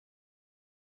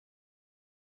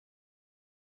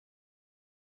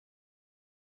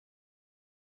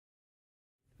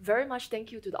very much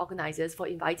thank you to the organizers for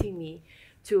inviting me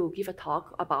to give a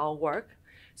talk about our work.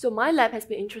 So my lab has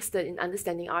been interested in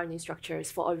understanding RNA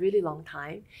structures for a really long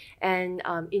time. And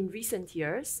in recent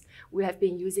years, we have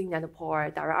been using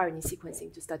Nanopore direct RNA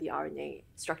sequencing to study RNA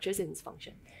structures and its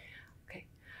function. Okay.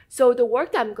 So the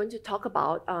work that I'm going to talk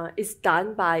about is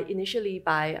done initially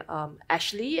by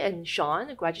Ashley and Sean,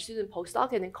 a graduate student and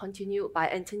postdoc, and then continued by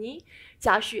Anthony,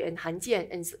 Jiaxu, and Han Jian,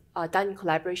 and done in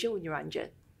collaboration with Niranjan.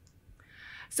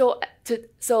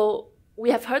 So we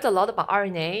have heard a lot about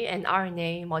RNA and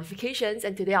RNA modifications,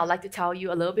 and today I'd like to tell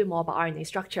you a little bit more about RNA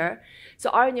structure. So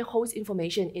RNA holds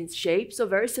information in shape, so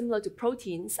very similar to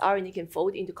proteins, RNA can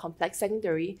fold into complex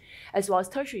secondary as well as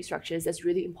tertiary structures that's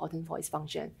really important for its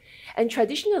function. And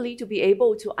traditionally, to be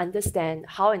able to understand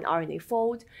how an RNA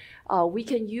folds, we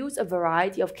can use a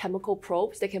variety of chemical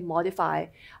probes that can modify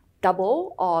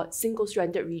double or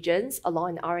single-stranded regions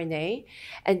along an RNA,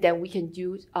 and then we can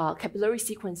use capillary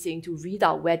sequencing to read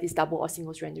out where these double or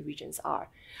single-stranded regions are.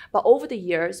 But over the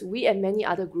years, we and many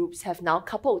other groups have now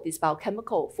coupled this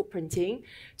biochemical footprinting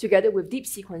together with deep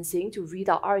sequencing to read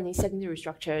out RNA secondary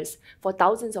structures for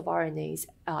thousands of RNAs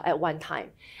at one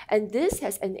time. And this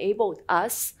has enabled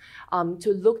us to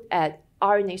look at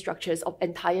RNA structures of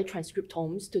entire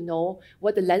transcriptomes to know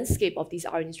what the landscape of these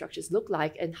RNA structures look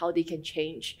like and how they can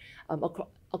change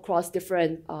across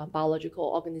different biological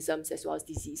organisms as well as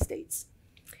disease states.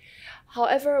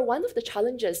 However, one of the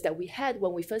challenges that we had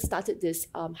when we first started this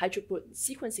high-throughput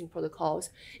sequencing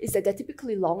protocols is that they're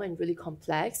typically long and really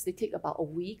complex. They take about a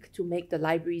week to make the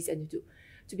libraries and to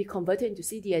be converted into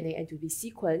cDNA and to be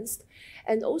sequenced.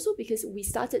 And also because we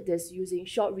started this using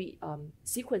short read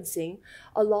sequencing,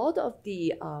 a lot of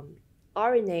the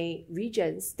RNA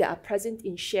regions that are present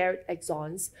in shared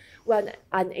exons were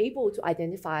unable to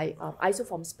identify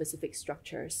isoform-specific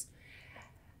structures.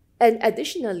 And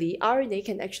additionally, RNA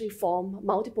can actually form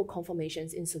multiple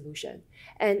conformations in solution.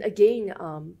 And again,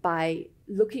 by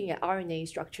looking at RNA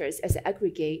structures as an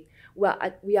aggregate,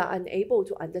 we are unable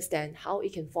to understand how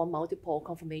it can form multiple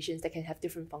conformations that can have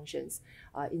different functions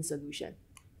in solution.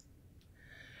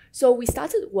 So we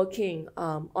started working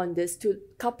on this to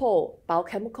couple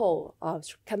biochemical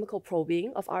chemical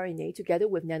probing of RNA together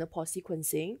with nanopore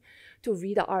sequencing to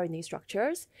read the RNA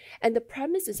structures. And the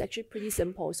premise is actually pretty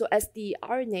simple. So as the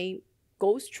RNA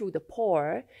goes through the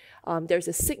pore, there's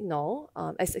a signal,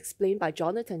 as explained by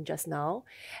Jonathan just now.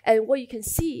 And what you can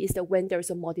see is that when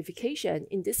there's a modification,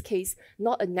 in this case,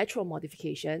 not a natural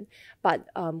modification, but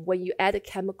when you add a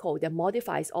chemical that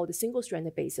modifies all the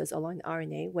single-stranded bases along the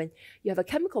RNA, when you have a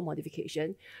chemical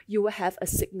modification, you will have a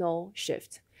signal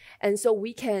shift. And so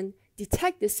we can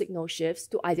detect the signal shifts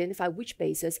to identify which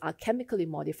bases are chemically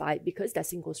modified because they're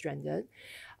single-stranded.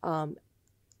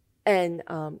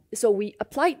 So we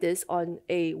applied this on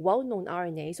a well-known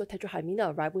RNA, so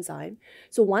tetrahymena ribozyme.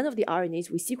 So one of the RNAs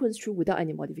we sequenced through without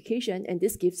any modification, and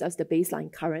this gives us the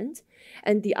baseline current.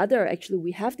 And the other, actually,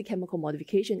 we have the chemical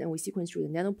modification, and we sequence through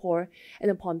the nanopore. And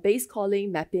upon base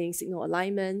calling, mapping, signal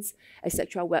alignments,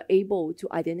 etc., we're able to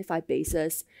identify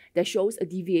bases that shows a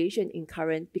deviation in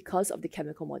current because of the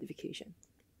chemical modification.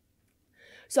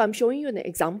 So I'm showing you an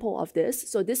example of this.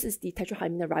 So this is the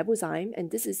tetrahymena ribozyme,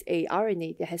 and this is a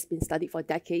RNA that has been studied for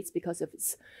decades because of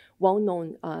its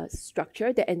well-known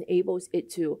structure that enables it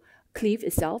to cleave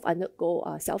itself,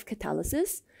 undergo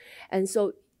self-catalysis. And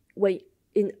so when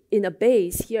in a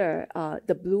base here,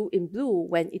 the blue in blue,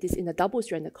 when it is in a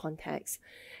double-stranded context,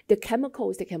 the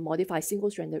chemicals that can modify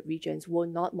single-stranded regions will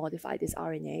not modify this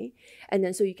RNA. And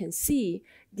then so you can see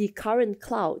the current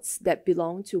clouds that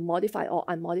belong to modified or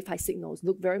unmodified signals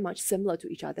look very much similar to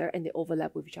each other, and they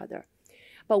overlap with each other.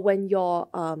 But when your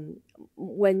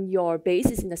base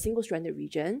is in a single-stranded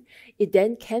region, it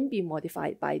then can be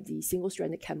modified by the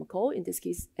single-stranded chemical, in this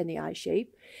case, NAI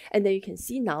shape. And then you can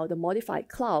see now the modified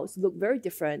clouds look very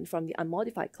different from the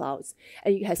unmodified clouds.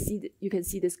 And you can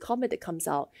see this comment that comes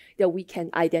out that we can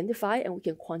identify and we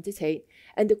can quantitate.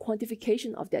 And the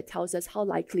quantification of that tells us how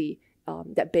likely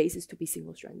that base is to be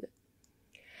single-stranded.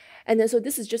 And then so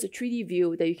this is just a 3D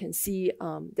view that you can see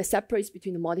that separates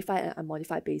between the modified and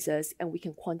unmodified bases, and we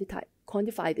can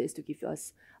quantify this to give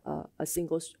us a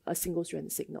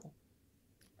single-stranded signal.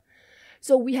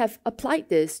 So we have applied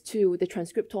this to the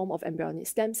transcriptome of embryonic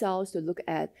stem cells to look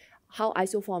at how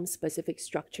isoform-specific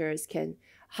structures can,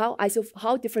 how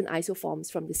different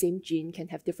isoforms from the same gene can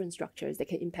have different structures that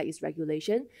can impact its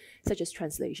regulation, such as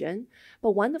translation.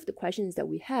 But one of the questions that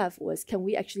we have was, can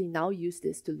we actually now use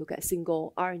this to look at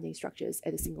single RNA structures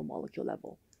at a single molecule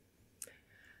level?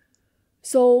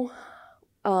 So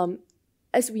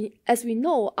as we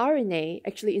know, RNA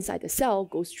actually inside the cell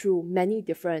goes through many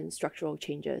different structural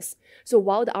changes. So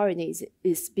while the RNA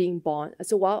is being bound,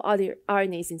 so while other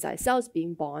RNAs inside cells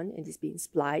being bound and is being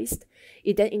spliced,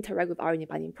 it then interact with RNA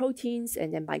binding proteins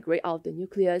and then migrate out of the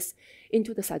nucleus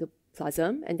into the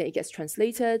cytoplasm, and then it gets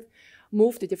translated,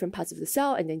 moved to different parts of the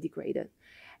cell, and then degraded.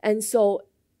 And so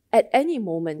at any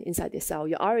moment inside the cell,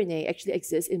 your RNA actually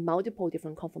exists in multiple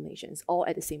different conformations, all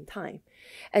at the same time.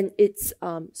 And it's,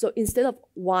 so instead of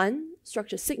one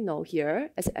structure signal here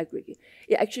as an aggregate,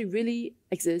 it actually really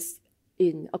exists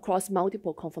across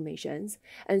multiple conformations.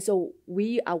 And so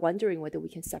we are wondering whether we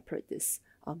can separate this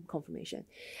conformation.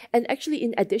 And actually,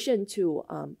 in addition to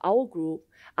our group,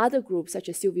 other groups such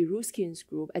as Sylvie Ruskin's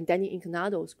group and Danny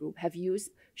Incarnado's group have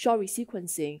used short-read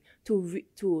sequencing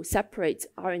to separate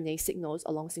RNA signals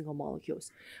along single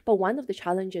molecules. But one of the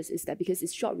challenges is that because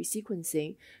it's short-read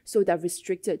sequencing, so they're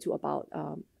restricted to about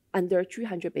under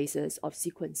 300 bases of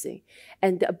sequencing.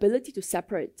 And the ability to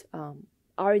separate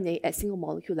RNA at single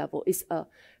molecule level is a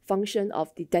function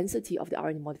of the density of the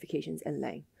RNA modifications and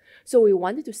length. So we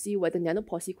wanted to see whether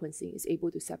nanopore sequencing is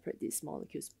able to separate these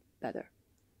molecules better.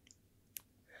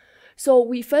 So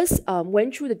we first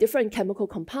went through the different chemical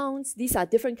compounds. These are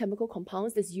different chemical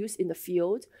compounds that's used in the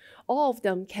field. All of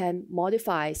them can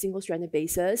modify single-stranded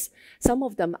bases. Some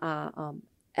of them are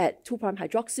at 2'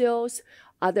 hydroxyls,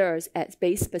 others at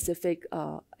base-specific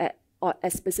or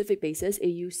at specific bases,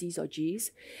 AU, Cs, or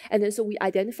Gs. And then so we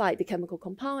identified the chemical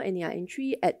compound,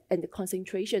 NAIN3, and the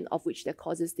concentration of which that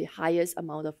causes the highest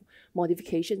amount of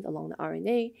modifications along the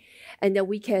RNA. And then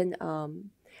we can,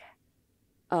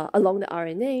 along the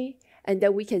RNA, and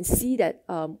then we can see that,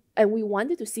 and we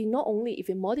wanted to see not only if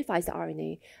it modifies the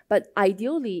RNA, but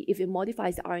ideally, if it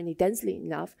modifies the RNA densely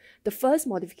enough, the first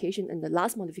modification and the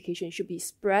last modification should be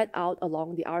spread out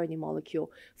along the RNA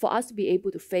molecule for us to be able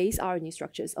to phase RNA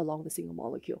structures along the single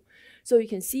molecule. So you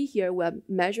can see here, we're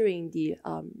measuring the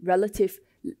relative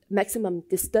maximum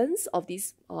distance of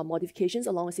these modifications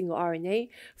along a single RNA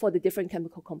for the different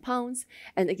chemical compounds.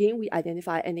 And again, we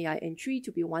identify NAIN3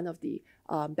 to be one of the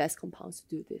best compounds to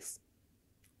do this.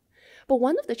 But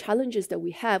one of the challenges that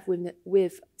we have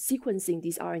with sequencing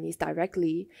these RNAs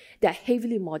directly that are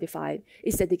heavily modified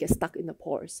is that they get stuck in the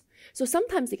pores. So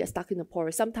sometimes they get stuck in the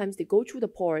pores, sometimes they go through the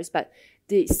pores, but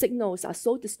the signals are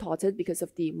so distorted because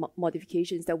of the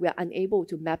modifications that we are unable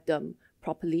to map them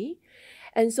properly.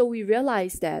 And so we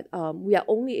realized that we are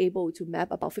only able to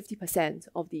map about 50%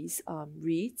 of these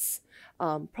reads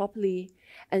properly.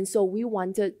 And so we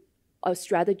wanted a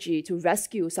strategy to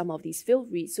rescue some of these field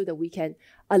reads so that we can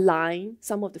align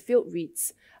some of the field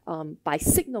reads by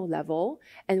signal level,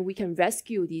 and we can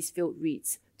rescue these field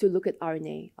reads to look at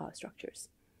RNA structures.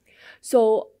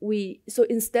 So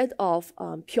instead of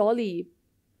purely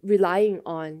relying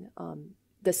on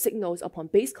the signals upon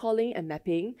base calling and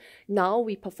mapping, now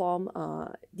we perform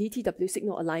DTW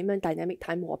signal alignment, dynamic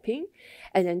time warping,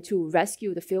 and then to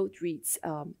rescue the field reads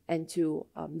and to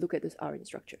look at those RNA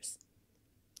structures.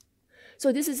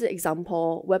 So this is an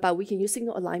example whereby we can use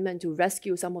signal alignment to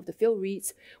rescue some of the field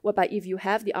reads, whereby if you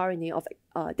have the RNA of,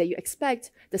 that you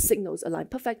expect, the signals align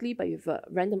perfectly, but if a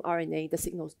random RNA, the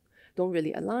signals don't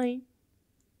really align.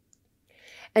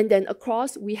 And then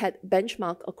across, we had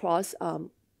benchmarked across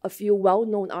a few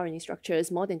well-known RNA structures,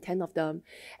 more than 10 of them,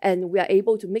 and we are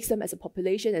able to mix them as a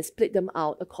population and split them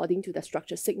out according to the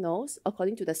structure signals,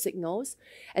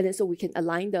 and then so we can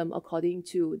align them according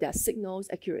to their signals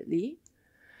accurately.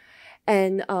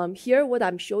 And here what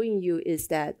I'm showing you is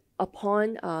that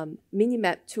upon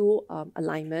Minimap2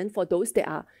 alignment, for those that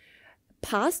are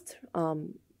past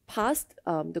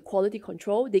the quality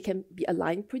control, they can be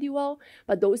aligned pretty well,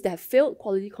 but those that have failed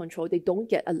quality control, they don't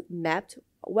get mapped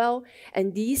well,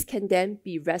 and these can then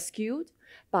be rescued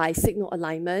by signal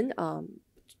alignment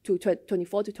to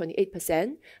 24 to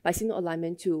 28% by signal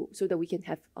alignment so that we can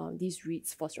have these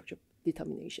reads for structure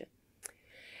determination.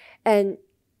 And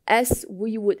as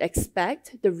we would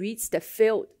expect, the reads that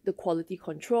failed the quality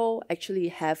control actually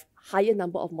have higher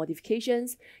number of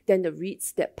modifications than the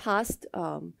reads that passed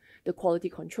the quality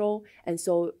control. And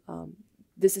so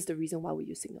this is the reason why we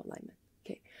use signal alignment.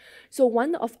 Okay, so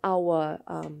one of our,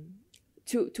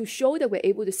 to show that we're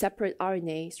able to separate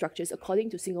RNA structures according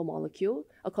to a single molecule,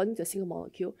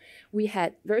 we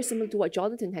had, very similar to what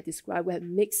Jonathan had described, we had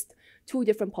mixed two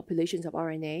different populations of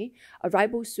RNA. A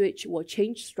ribose switch will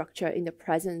change structure in the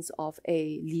presence of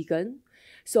a ligand.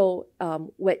 So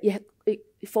where it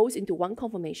falls into one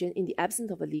conformation in the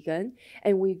absence of a ligand,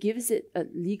 and we gives it a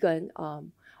ligand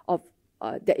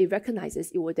that it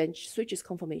recognizes, it will then switch its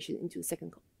conformation into the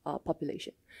second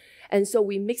population. And so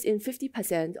we mix in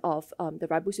 50% of the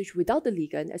riboswitch without the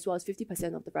ligand, as well as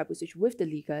 50% of the riboswitch with the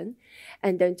ligand,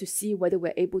 and then to see whether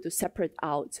we're able to separate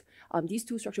out these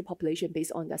two structural populations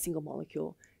based on their single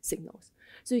molecule signals.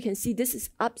 So you can see this is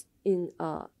up in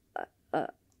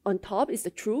on top is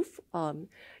the truth.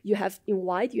 You have in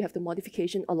white, you have the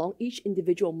modification along each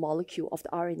individual molecule of the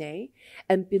RNA.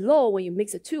 And below, when you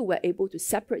mix the two, we're able to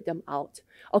separate them out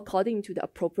according to the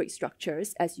appropriate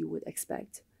structures as you would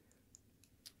expect.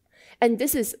 And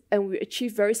we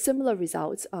achieve very similar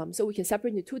results. So we can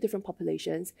separate into two different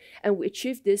populations, and we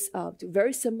achieve this to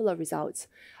very similar results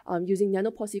using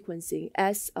nanopore sequencing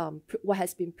as what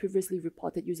has been previously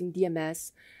reported using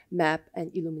DMS, MAP,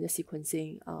 and Illumina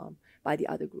sequencing by the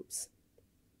other groups.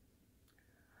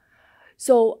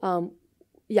 So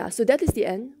so that is the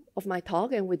end of my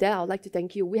talk, and with that, I would like to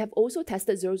thank you. We have also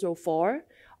tested 004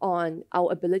 on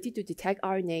our ability to detect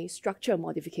RNA structure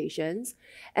modifications,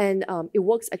 and it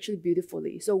works actually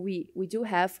beautifully. So we do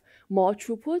have more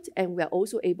throughput, and we are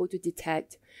also able to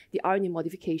detect the RNA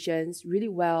modifications really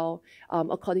well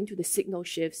according to the signal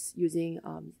shifts using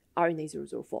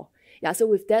RNA 004. Yeah, so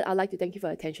with that, I'd like to thank you for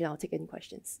your attention. I'll take any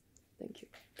questions. Thank you.